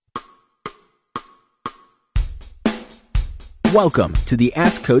Welcome to the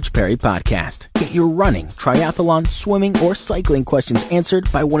Ask Coach Perry podcast. Get your running, triathlon, swimming, or cycling questions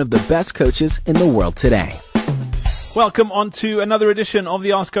answered by one of the best coaches in the world today. Welcome on to another edition of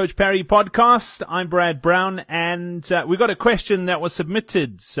the Ask Coach Perry podcast. I'm Brad Brown, and we got a question that was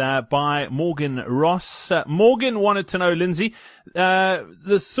submitted by Morgan Ross. Morgan wanted to know, Lindsay,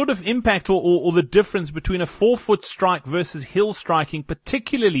 the sort of impact or the difference between a forefoot strike versus heel striking,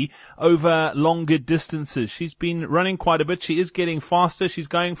 particularly over longer distances. She's been running quite a bit. She is getting faster. She's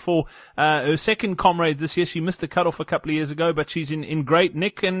going for her second Comrades this year. She missed the cutoff a couple of years ago, but she's in great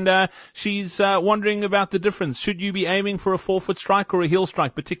nick, and she's wondering about the difference. Should you be aiming for a forefoot strike or a heel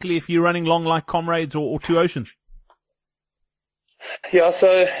strike, particularly if you're running long like Comrades or Two Oceans? Yeah,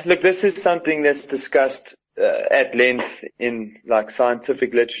 so look, this is something that's discussed at length in like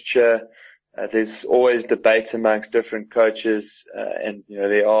scientific literature. There's always debate amongst different coaches, and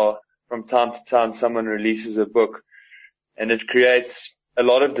there are from time to time someone releases a book, and it creates a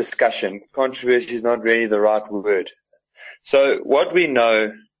lot of discussion. Controversy is not really the right word. So what we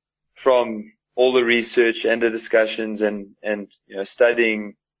know from all the research and the discussions and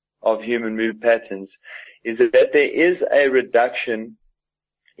studying of human movement patterns is that there is a reduction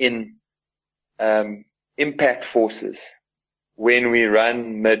in impact forces when we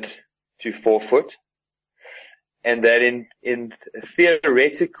run mid to forefoot, and that in a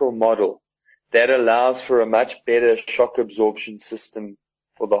theoretical model that allows for a much better shock absorption system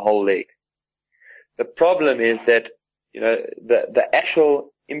for the whole leg. The problem is that the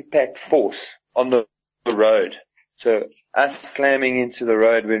actual impact force on the road, so us slamming into the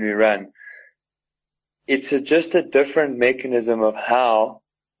road when we run, it's just a different mechanism of how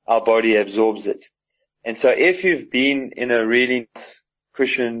our body absorbs it. And so if you've been in a really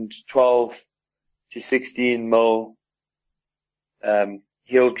cushioned 12 to 16 mil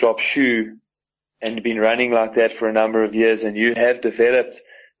heel drop shoe and been running like that for a number of years, and you have developed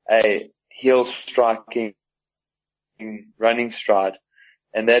a heel striking running stride,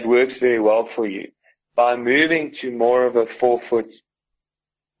 and that works very well for you, by moving to more of a forefoot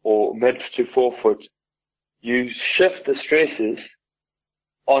or mid to forefoot, you shift the stresses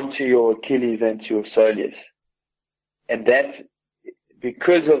onto your Achilles and to your soleus. And that,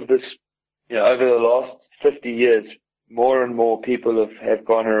 because of this, over the last 50 years, more and more people have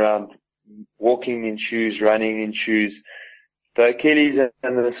gone around walking in shoes, running in shoes. The Achilles and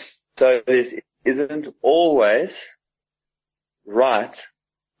the soleus isn't always right,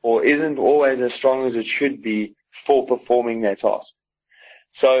 or isn't always as strong as it should be for performing that task.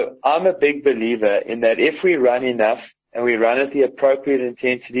 So I'm a big believer in that if we run enough and we run at the appropriate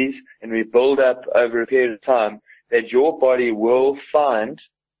intensities and we build up over a period of time, that your body will find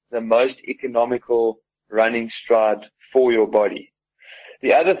the most economical running stride for your body.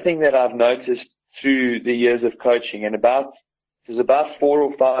 The other thing that I've noticed through the years of coaching, and it was about 4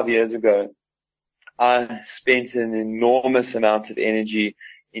 or 5 years ago, I spent an enormous amount of energy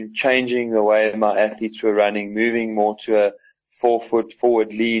in changing the way my athletes were running, moving more to a forefoot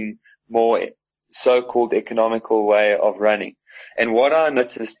forward lean, more so-called economical way of running. And what I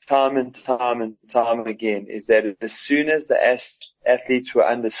noticed time and time again is that as soon as the athletes were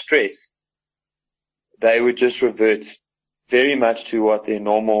under stress, they would just revert very much to what their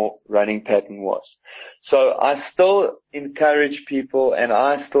normal running pattern was. So I still encourage people, and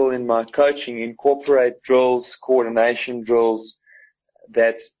I still in my coaching incorporate drills, coordination drills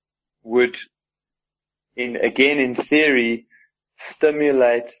that would, in theory,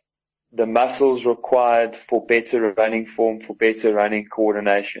 stimulate the muscles required for better running form, for better running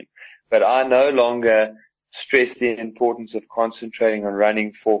coordination. But I no longer stress the importance of concentrating on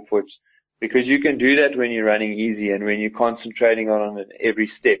running forefoot, because you can do that when you're running easy and when you're concentrating on it every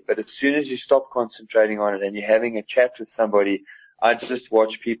step. But as soon as you stop concentrating on it and you're having a chat with somebody, I just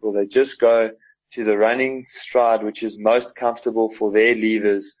watch people that just go to the running stride which is most comfortable for their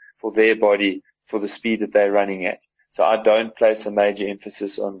levers, for their body, for the speed that they're running at. So I don't place a major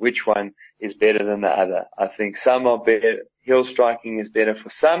emphasis on which one is better than the other. I think some are better. Heel striking is better for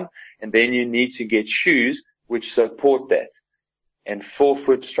some, and then you need to get shoes which support that. And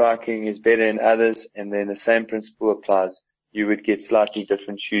forefoot striking is better in others, and then the same principle applies. You would get slightly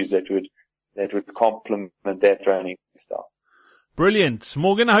different shoes that would complement that running style. Brilliant.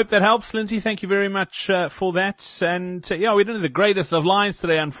 Morgan, I hope that helps. Lindsay, thank you very much for that. And yeah, we don't have the greatest of lines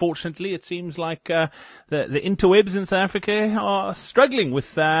today, unfortunately. It seems like the interwebs in South Africa are struggling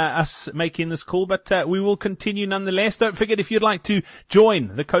with us making this call, but we will continue nonetheless. Don't forget, if you'd like to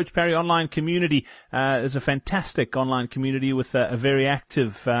join the Coach Parry online community, there's a fantastic online community with a very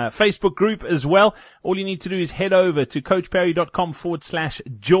active Facebook group as well. All you need to do is head over to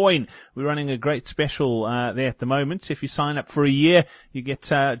coachparry.com/join. We're running a great special there at the moment. If you sign up for a year, you get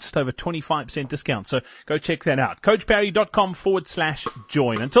just over 25% discount. So go check that out.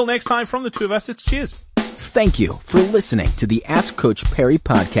 coachparry.com/join. Until next time, from the two of us, it's cheers. Thank you for listening to the Ask Coach Parry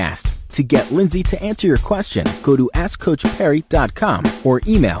podcast. To get Lindsay to answer your question, go to askcoachparry.com or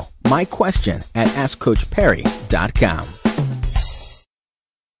email myquestion@askcoachparry.com.